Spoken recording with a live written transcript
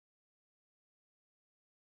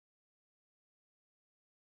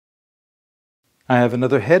I have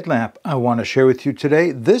another headlamp I want to share with you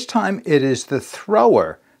today. This time it is the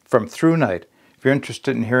Thrower from ThruNite. If you're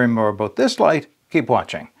interested in hearing more about this light, keep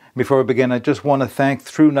watching. Before we begin, I just want to thank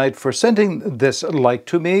ThruNite for sending this light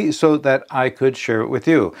to me so that I could share it with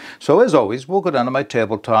you. So as always, we'll go down to my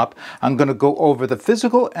tabletop. I'm going to go over the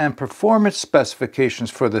physical and performance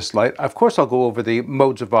specifications for this light. Of course, I'll go over the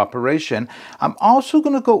modes of operation. I'm also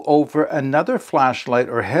going to go over another flashlight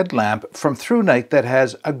or headlamp from ThruNite that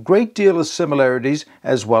has a great deal of similarities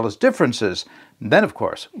as well as differences. Then, of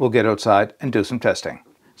course, we'll get outside and do some testing.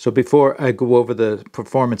 So before I go over the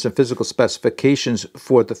performance and physical specifications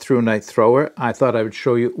for the ThruNite Thrower, I thought I would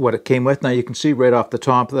show you what it came with. Now you can see right off the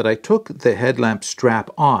top that I took the headlamp strap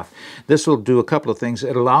off. This will do a couple of things.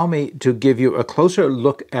 It'll allow me to give you a closer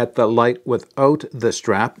look at the light without the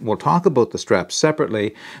strap. We'll talk about the strap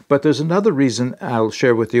separately, but there's another reason I'll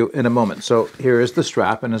share with you in a moment. So here is the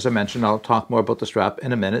strap, and as I mentioned, I'll talk more about the strap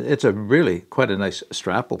in a minute. It's a really quite a nice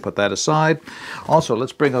strap. We'll put that aside. Also,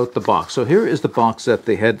 let's bring out the box. So here is the box that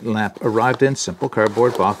the headlamp arrived in, simple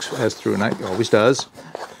cardboard box, as ThruNite always does.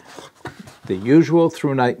 The usual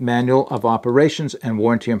ThruNite manual of operations and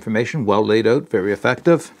warranty information, well laid out, very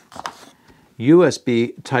effective.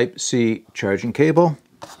 USB Type-C charging cable.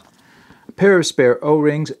 A pair of spare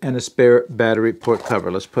O-rings and a spare battery port cover.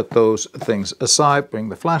 Let's put those things aside, bring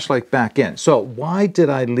the flashlight back in. So why did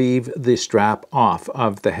I leave the strap off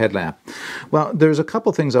of the headlamp? Well, there's a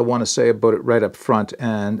couple things I want to say about it right up front,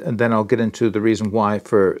 and then I'll get into the reason why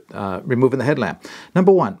for removing the headlamp.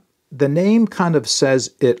 Number one, the name kind of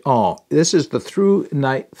says it all. This is the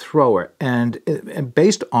ThruNite Thrower, and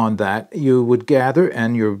based on that, you would gather,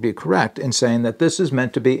 and you would be correct in saying that this is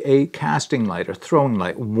meant to be a casting light or throwing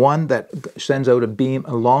light, one that sends out a beam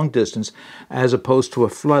a long distance as opposed to a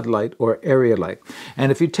floodlight or area light. And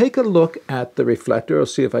if you take a look at the reflector, I'll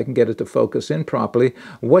see if I can get it to focus in properly,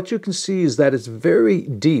 what you can see is that it's very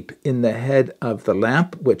deep in the head of the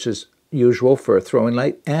lamp, which is usual for a throwing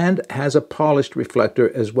light, and has a polished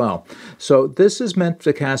reflector as well. So this is meant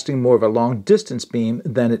for casting more of a long distance beam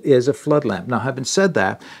than it is a flood lamp. Now, having said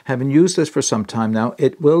that, having used this for some time now,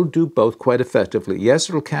 it will do both quite effectively. Yes,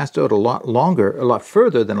 it'll cast out a lot longer, a lot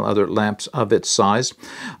further than other lamps of its size,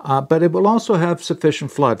 but it will also have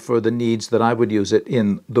sufficient flood for the needs that I would use it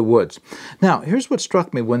in the woods. Now, here's what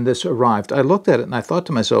struck me when this arrived. I looked at it and I thought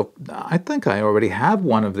to myself, I think I already have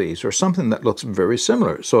one of these or something that looks very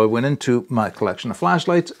similar. So I went into my collection of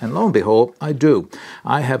flashlights, and lo and behold, I do.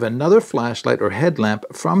 I have another flashlight or headlamp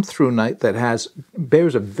from ThruNite that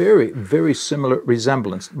bears a very, very similar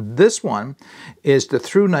resemblance. This one is the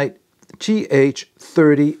ThruNite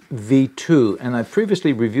TH30 V2, and I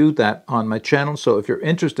previously reviewed that on my channel, so if you're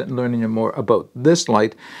interested in learning more about this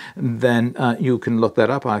light, then you can look that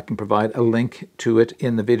up. I can provide a link to it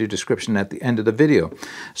in the video description at the end of the video.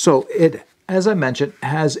 So it, as I mentioned,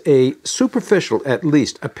 has a superficial, at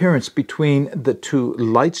least, appearance between the two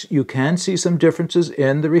lights. You can see some differences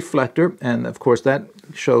in the reflector, and of course that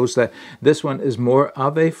shows that this one is more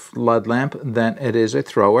of a flood lamp than it is a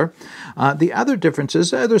thrower. The other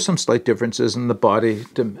differences, there's some slight differences in the body,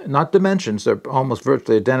 not dimensions, they're almost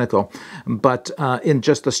virtually identical, but in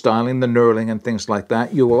just the styling, the knurling, and things like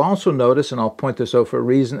that. You will also notice, and I'll point this out for a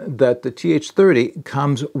reason, that the TH30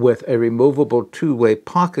 comes with a removable two-way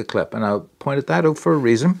pocket clip, and I'll pointed that out for a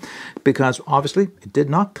reason, because obviously it did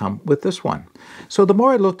not come with this one. So the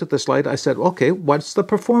more I looked at this light, I said, okay, what's the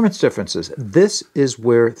performance differences? This is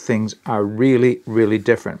where things are really, really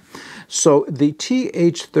different. So the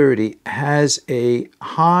TH30 has a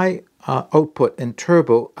high output in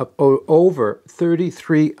turbo of over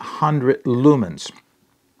 3,300 lumens.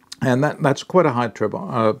 And that's quite a high turbo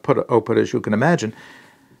output, as you can imagine.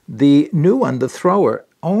 The new one, the Thrower,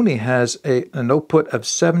 only has an output of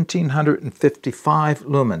 1,755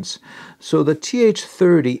 lumens. So the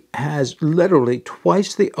TH30 has literally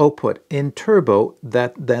twice the output in turbo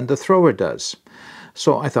than the Thrower does.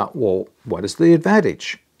 So I thought, well, what is the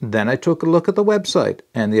advantage? Then I took a look at the website,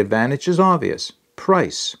 and the advantage is obvious.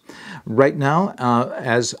 Price. Right now,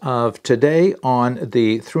 as of today, on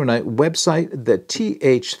the ThruNite website, the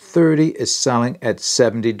TH30 is selling at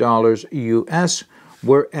 $70 US,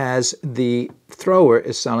 whereas the Thrower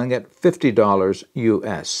is selling at $50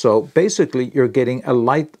 US. So basically, you're getting a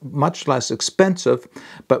light much less expensive,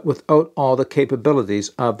 but without all the capabilities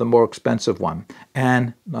of the more expensive one.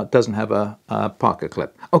 And it doesn't have a pocket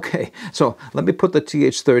clip. Okay, so let me put the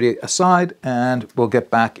TH30 aside, and we'll get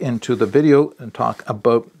back into the video and talk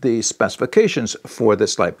about the specifications for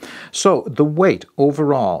this light. So the weight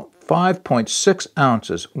overall 5.6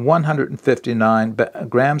 ounces, 159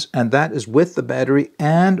 grams, and that is with the battery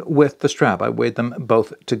and with the strap. I weighed them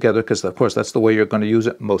both together because, of course, that's the way you're going to use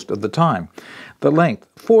it most of the time. The length,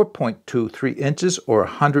 4.23 inches or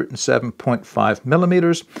 107.5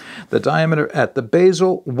 millimeters. The diameter at the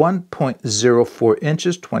bezel, 1.04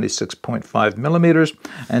 inches, 26.5 millimeters,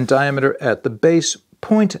 and diameter at the base,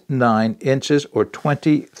 0.9 inches or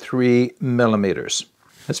 23 millimeters.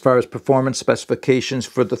 As far as performance specifications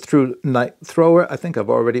for the ThruNite Thrower, I think I've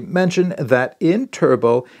already mentioned that in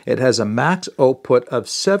turbo, it has a max output of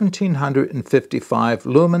 1755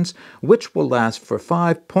 lumens, which will last for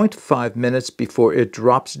 5.5 minutes before it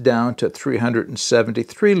drops down to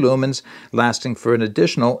 373 lumens, lasting for an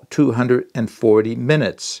additional 240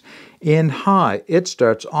 minutes. In high, it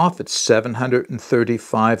starts off at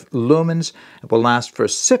 735 lumens. It will last for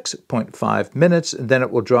 6.5 minutes, then it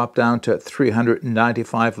will drop down to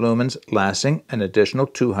 395 lumens, lasting an additional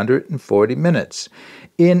 240 minutes.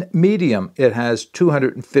 In medium, it has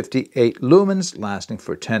 258 lumens, lasting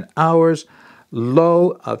for 10 hours.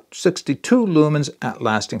 Low of 62 lumens,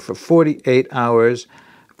 lasting for 48 hours.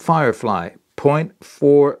 Firefly,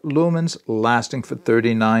 0.4 lumens, lasting for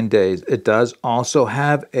 39 days. It does also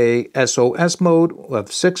have a SOS mode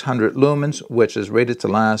of 600 lumens, which is rated to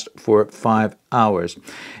last for 5 hours.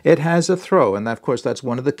 It has a throw, and of course that's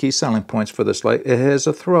one of the key selling points for this light. It has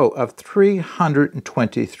a throw of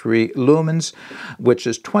 323 lumens, which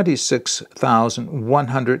is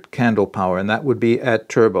 26,100 candle power, and that would be at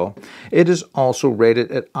turbo. It is also rated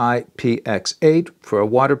at IPX8 for a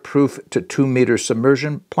waterproof to 2 meter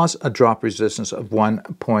submersion, plus a drop resistance of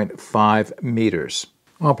 1.5 meters.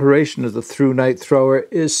 Operation of the ThruNite Thrower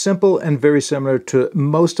is simple and very similar to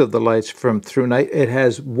most of the lights from ThruNite. It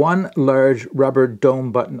has one large rubber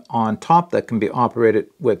dome button on top that can be operated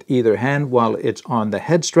with either hand while it's on the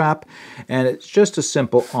head strap, and it's just a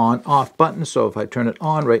simple on-off button. So if I turn it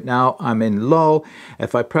on right now, I'm in low.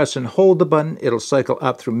 If I press and hold the button, it'll cycle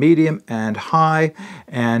up through medium and high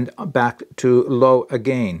and back to low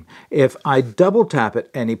again. If I double tap at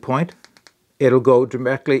any point, it'll go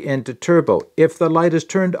directly into turbo. If the light is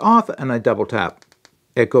turned off and I double tap,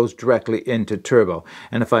 it goes directly into turbo.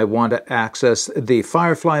 And if I want to access the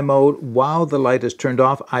Firefly mode while the light is turned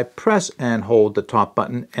off, I press and hold the top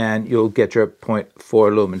button and you'll get your 0.4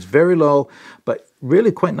 lumens. Very low, but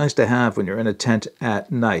really quite nice to have when you're in a tent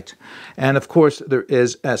at night. And of course, there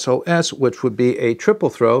is SOS, which would be a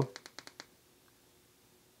triple throw.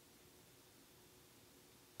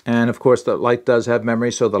 And of course, the light does have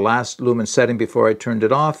memory, so the last lumen setting before I turned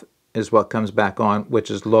it off is what comes back on, which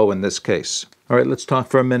is low in this case. All right, let's talk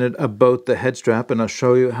for a minute about the head strap, and I'll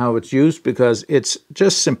show you how it's used because it's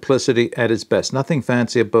just simplicity at its best. Nothing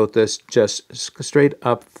fancy about this, just straight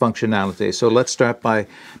up functionality. So let's start by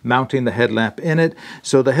mounting the headlamp in it.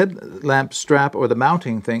 So the headlamp strap, or the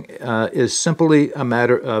mounting thing, is simply a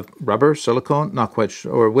matter of rubber, silicone, not quite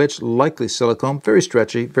sure which, likely silicone, very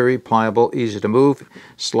stretchy, very pliable, easy to move.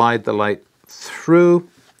 Slide the light through,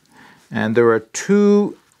 and there are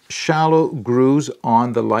two shallow grooves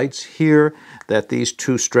on the lights here that these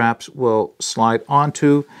two straps will slide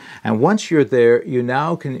onto. And once you're there, you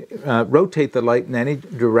now can rotate the light in any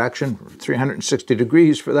direction, 360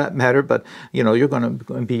 degrees for that matter, but you know, you're going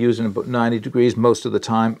to be using about 90 degrees most of the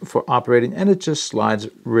time for operating, and it just slides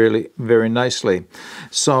really very nicely.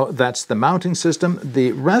 So that's the mounting system.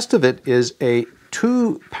 The rest of it is a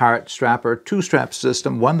two-part strap or two-strap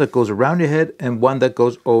system, one that goes around your head and one that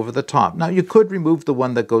goes over the top. Now, you could remove the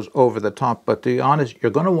one that goes over the top, but to be honest,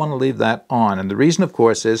 you're going to want to leave that on. And the reason, of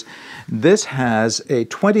course, is this has a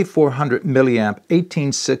 2400 milliamp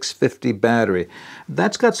 18650 battery.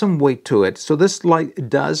 That's got some weight to it. So this light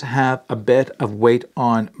does have a bit of weight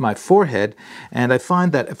on my forehead, and I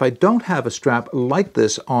find that if I don't have a strap like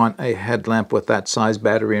this on a headlamp with that size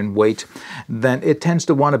battery and weight, then it tends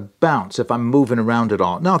to want to bounce if I'm moving around at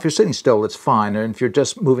all. Now, if you're sitting still, it's fine, and if you're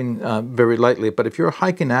just moving very lightly, but if you're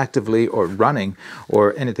hiking actively or running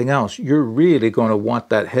or anything else, you're really going to want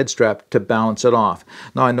that head strap to balance it off.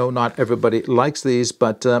 Now, I know not everybody likes these,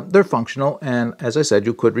 but they're functional, and as I said,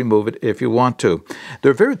 you could remove it if you want to.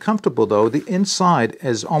 They're very comfortable, though. The inside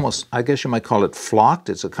is almost, I guess you might call it flocked.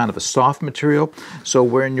 It's a kind of a soft material, so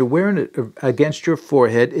when you're wearing it against your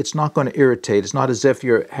forehead, it's not going to irritate. It's not as if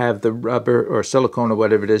you have the rubber or silicone or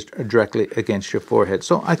whatever it is directly against your forehead.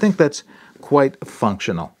 So I think that's quite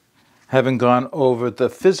functional. Having gone over the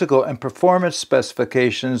physical and performance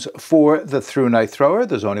specifications for the ThruNite Thrower,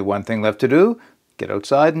 there's only one thing left to do: get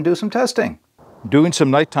outside and do some testing. Doing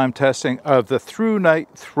some nighttime testing of the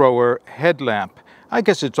ThruNite Thrower headlamp. I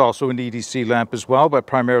guess it's also an EDC lamp as well, but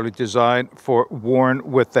primarily designed for worn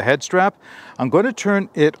with the head strap. I'm going to turn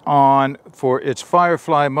it on for its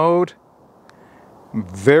Firefly mode.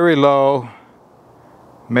 Very low.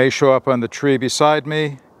 May show up on the tree beside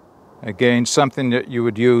me. Again, something that you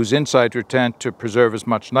would use inside your tent to preserve as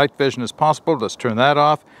much night vision as possible. Let's turn that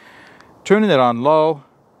off. Turning it on low.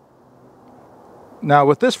 Now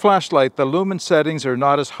with this flashlight, the lumen settings are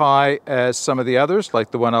not as high as some of the others,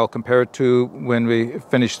 like the one I'll compare it to when we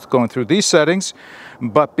finish going through these settings.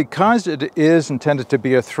 But because it is intended to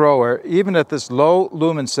be a thrower, even at this low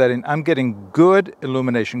lumen setting, I'm getting good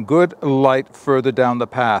illumination, good light further down the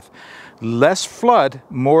path. Less flood,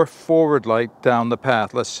 more forward light down the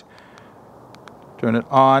path. Let's turn it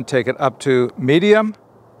on, take it up to medium,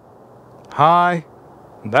 high.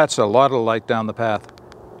 That's a lot of light down the path.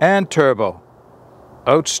 And turbo.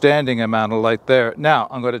 Outstanding amount of light there. Now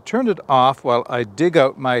I'm going to turn it off while I dig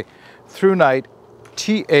out my ThruNite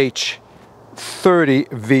TH30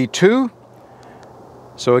 V2.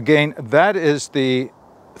 So again, that is the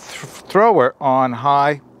thrower on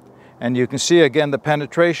high, and you can see again the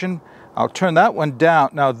penetration. I'll turn that one down.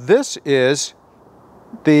 Now this is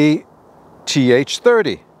the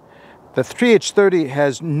TH30. The TH30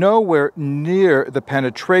 has nowhere near the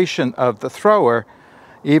penetration of the thrower,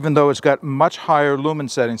 even though it's got much higher lumen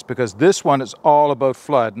settings, because this one is all about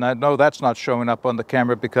flood. And I know that's not showing up on the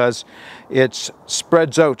camera because it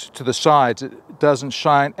spreads out to the sides. It doesn't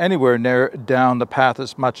shine anywhere near down the path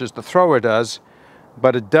as much as the thrower does,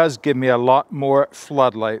 but it does give me a lot more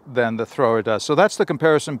floodlight than the thrower does. So that's the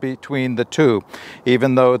comparison between the two.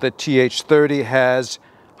 Even though the TH30 has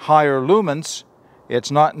higher lumens,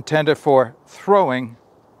 it's not intended for throwing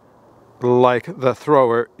like the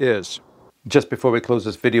thrower is. Just before we close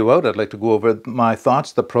this video out, I'd like to go over my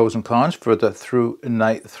thoughts, the pros and cons for the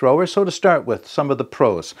ThruNite Thrower. So to start with, some of the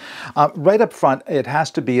pros. Right up front, it has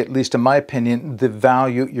to be, at least in my opinion, the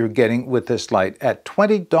value you're getting with this light. At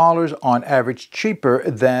 $20 on average cheaper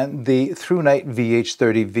than the ThruNite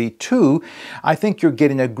VH30 V2, I think you're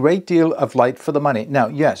getting a great deal of light for the money. Now,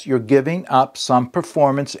 yes, you're giving up some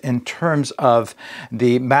performance in terms of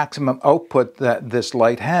the maximum output that this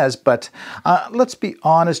light has, but let's be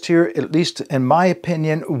honest here, at least in my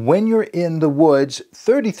opinion, when you're in the woods,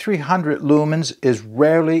 3,300 lumens is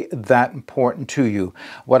rarely that important to you.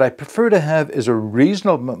 What I prefer to have is a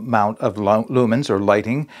reasonable amount of lumens or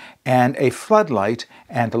lighting and a floodlight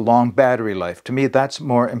and a long battery life. To me, that's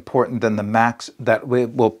more important than the max that we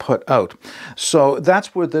will put out. So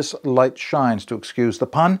that's where this light shines, to excuse the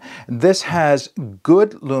pun. This has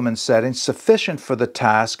good lumen settings, sufficient for the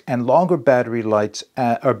task, and longer battery life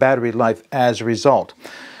as a result.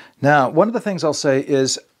 Now, one of the things I'll say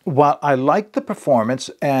is, while I like the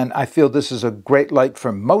performance and I feel this is a great light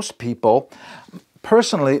for most people,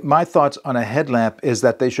 personally, my thoughts on a headlamp is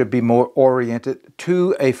that they should be more oriented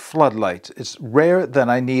to a floodlight. It's rare that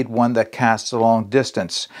I need one that casts a long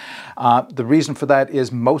distance. The reason for that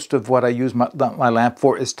is most of what I use my lamp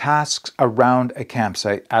for is tasks around a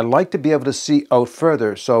campsite. I like to be able to see out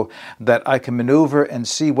further so that I can maneuver and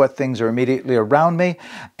see what things are immediately around me,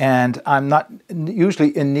 and I'm not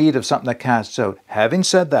usually in need of something that casts out. Having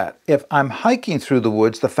said that, if I'm hiking through the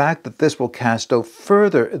woods, the fact that this will cast out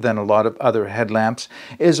further than a lot of other headlamps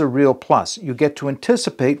is a real plus. You get to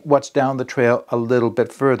anticipate what's down the trail a little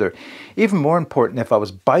bit further. Even more important, if I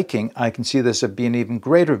was biking, I can see this as being even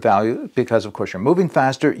greater value because, of course, you're moving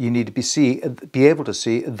faster. You need to be able to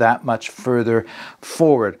see that much further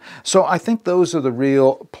forward. So I think those are the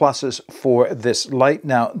real pluses for this light.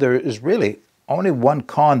 Now, there is really only one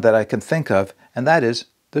con that I can think of, and that is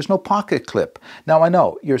there's no pocket clip. Now I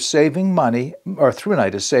know you're saving money, or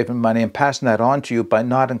ThruNite is saving money and passing that on to you by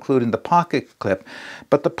not including the pocket clip,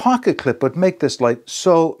 but the pocket clip would make this light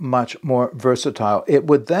so much more versatile. It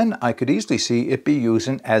would then, I could easily see it be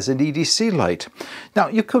using as an EDC light. Now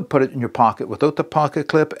you could put it in your pocket without the pocket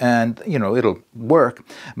clip and it'll work,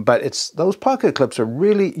 but those pocket clips are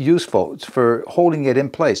really useful for holding it in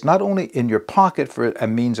place, not only in your pocket for a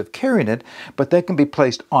means of carrying it, but they can be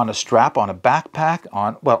placed on a strap, on a backpack,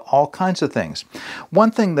 on all kinds of things.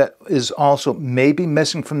 One thing that is also maybe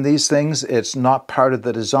missing from these things, it's not part of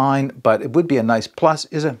the design, but it would be a nice plus,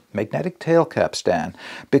 is a magnetic tail cap stand.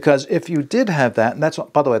 Because if you did have that, and that's,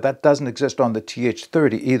 by the way, that doesn't exist on the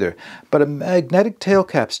TH30 either, but a magnetic tail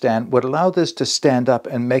cap stand would allow this to stand up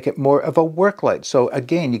and make it more of a work light. So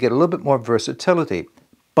again, you get a little bit more versatility.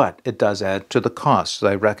 But it does add to the cost, so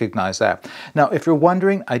I recognize that. Now, if you're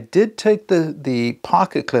wondering, I did take the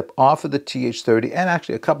pocket clip off of the TH30 and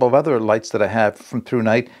actually a couple of other lights that I have from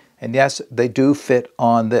ThruNite And yes, they do fit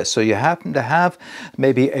on this. So you happen to have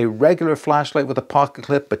maybe a regular flashlight with a pocket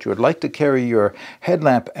clip, but you would like to carry your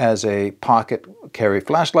headlamp as a pocket carry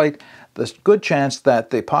flashlight, there's a good chance that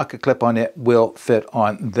the pocket clip on it will fit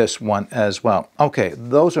on this one as well. Okay,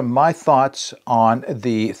 those are my thoughts on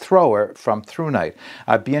the thrower from ThruNite.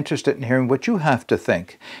 I'd be interested in hearing what you have to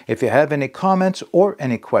think. If you have any comments or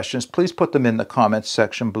any questions, please put them in the comments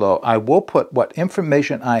section below. I will put what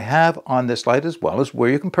information I have on this light as well as where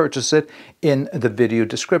you can purchase it in the video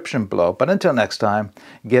description below. But until next time,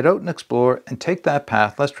 get out and explore and take that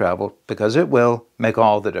path less traveled, because it will make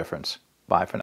all the difference. Bye for now.